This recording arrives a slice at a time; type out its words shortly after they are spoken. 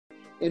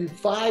In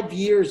 5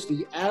 years,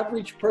 the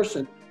average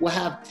person will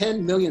have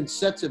 10 million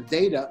sets of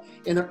data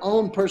in their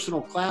own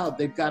personal cloud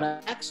they've got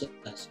to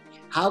access.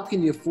 How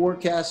can you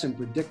forecast and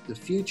predict the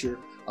future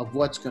of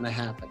what's going to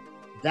happen?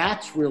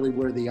 That's really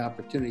where the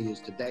opportunity is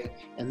today,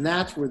 and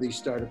that's where these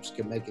startups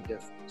can make a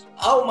difference.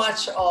 How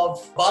much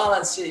of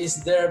balance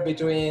is there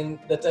between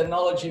the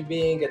technology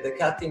being at the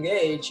cutting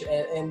edge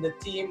and the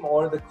team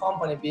or the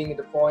company being at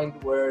the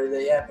point where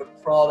they have a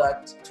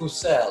product to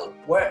sell?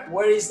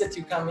 Where is that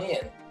you come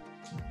in?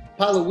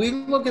 Paolo, we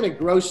look at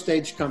growth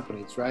stage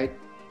companies, right?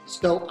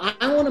 So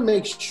I want to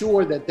make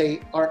sure that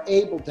they are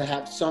able to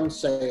have some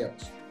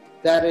sales,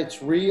 that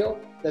it's real,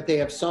 that they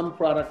have some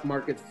product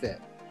market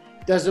fit.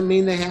 Doesn't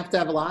mean they have to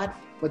have a lot,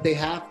 but they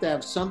have to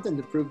have something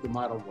to prove the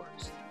model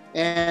works.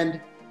 And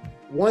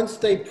once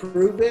they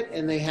prove it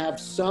and they have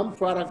some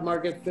product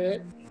market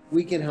fit,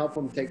 we can help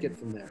them take it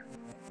from there.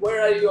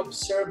 Where are you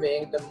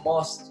observing the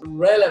most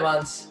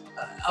relevant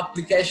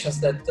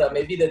applications that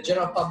maybe the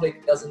general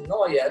public doesn't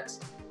know yet,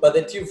 but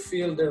that you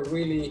feel they're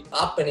really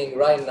happening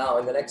right now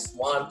in the next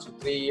 1 to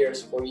 3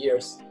 years, 4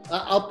 years?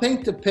 I'll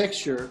paint the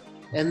picture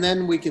and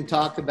then we can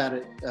talk about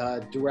it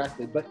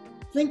directly. But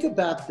think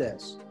about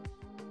this.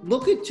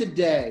 Look at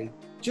today,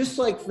 just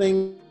like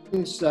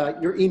things,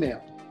 your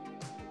email.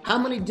 How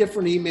many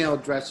different email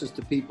addresses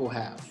do people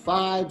have?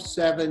 5,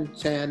 7,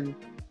 10.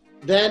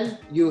 Then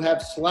you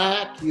have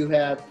Slack, you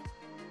have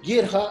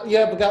GitHub, you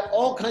have got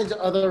all kinds of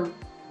other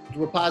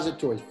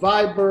repositories,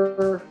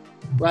 Viber,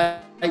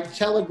 right,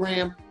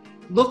 Telegram.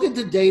 Look at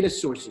the data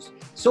sources.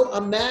 So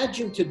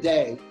imagine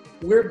today,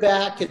 we're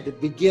back at the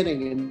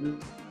beginning in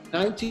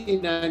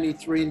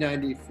 1993,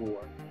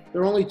 94.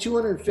 There are only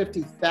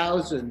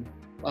 250,000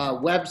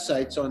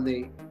 websites on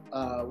the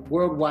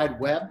World Wide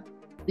Web.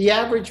 The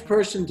average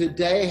person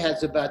today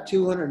has about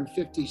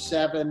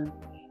 257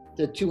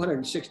 to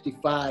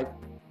 265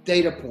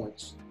 data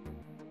points.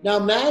 Now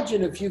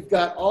imagine if you've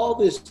got all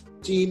this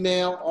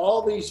email,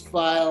 all these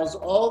files,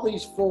 all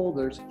these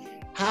folders,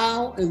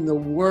 how in the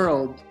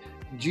world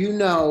do you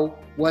know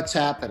what's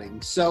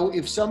happening? So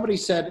if somebody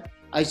said,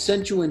 I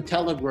sent you in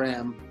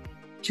Telegram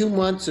 2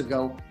 months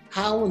ago,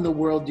 how in the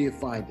world do you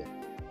find it,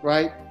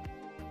 right?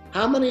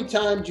 How many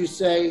times you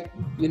say,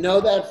 you know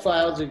that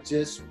files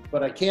exist,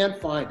 but I can't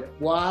find it.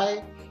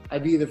 Why?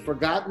 I've either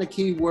forgotten the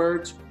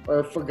keywords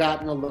or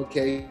forgotten a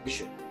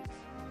location.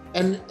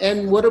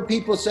 And what do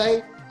people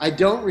say? I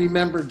don't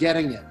remember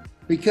getting it,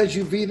 because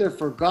you've either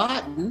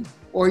forgotten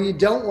or you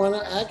don't want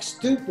to act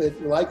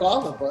stupid, like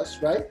all of us,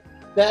 right?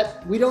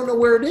 That we don't know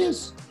where it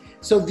is.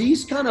 So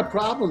these kind of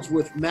problems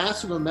with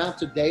massive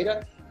amounts of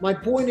data, my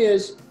point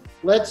is,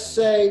 let's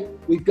say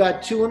we've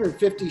got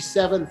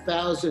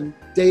 257,000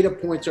 data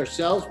points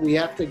ourselves we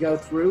have to go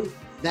through.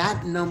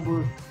 That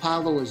number,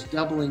 Paolo, is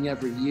doubling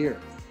every year.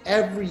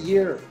 Every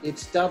year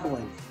it's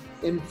doubling.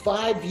 In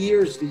 5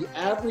 years, the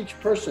average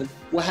person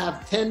will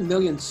have 10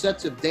 million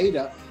sets of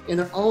data in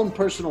their own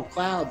personal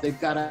cloud they've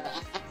got to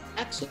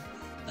access.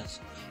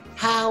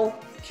 How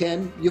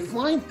can you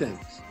find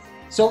things?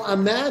 So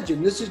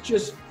imagine, this is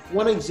just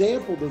one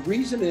example. The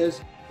reason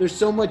is there's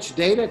so much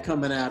data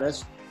coming at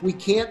us, we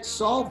can't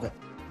solve it.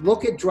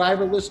 Look at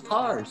driverless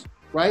cars,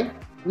 right?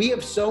 We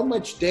have so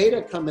much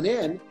data coming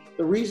in.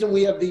 The reason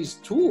we have these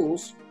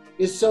tools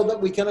is so that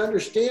we can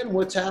understand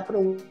what's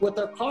happening with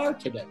our car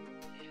today.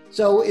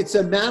 So it's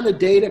the amount of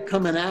data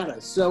coming at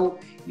us. So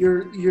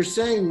you're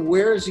saying,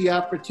 where's the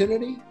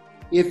opportunity?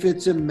 If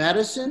it's in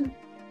medicine,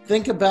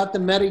 think about the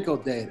medical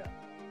data.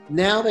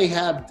 Now they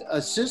have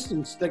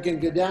assistants that can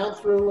go down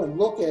through and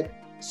look at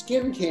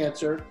skin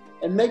cancer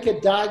and make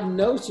a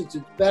diagnosis.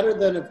 It's better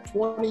than if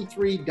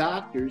 23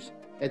 doctors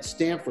at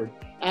Stanford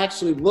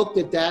actually looked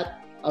at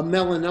that, a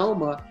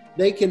melanoma.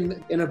 They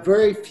can, in a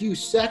very few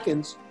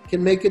seconds,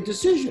 can make a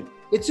decision.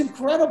 It's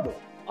incredible.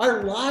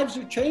 Our lives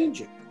are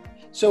changing.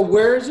 So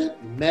where is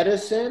it?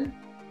 Medicine,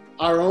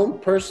 our own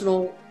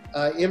personal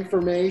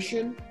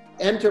information,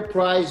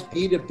 enterprise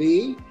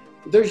B2B.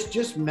 There's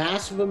just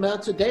massive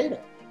amounts of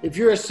data. If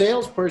you're a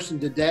salesperson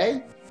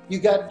today, you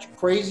got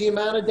crazy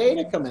amount of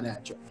data coming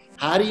at you.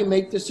 How do you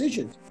make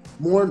decisions?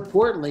 More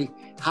importantly,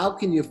 how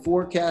can you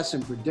forecast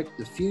and predict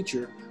the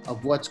future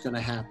of what's going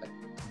to happen?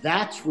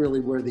 That's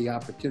really where the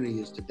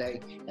opportunity is today,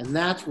 and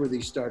that's where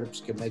these startups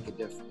can make a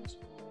difference.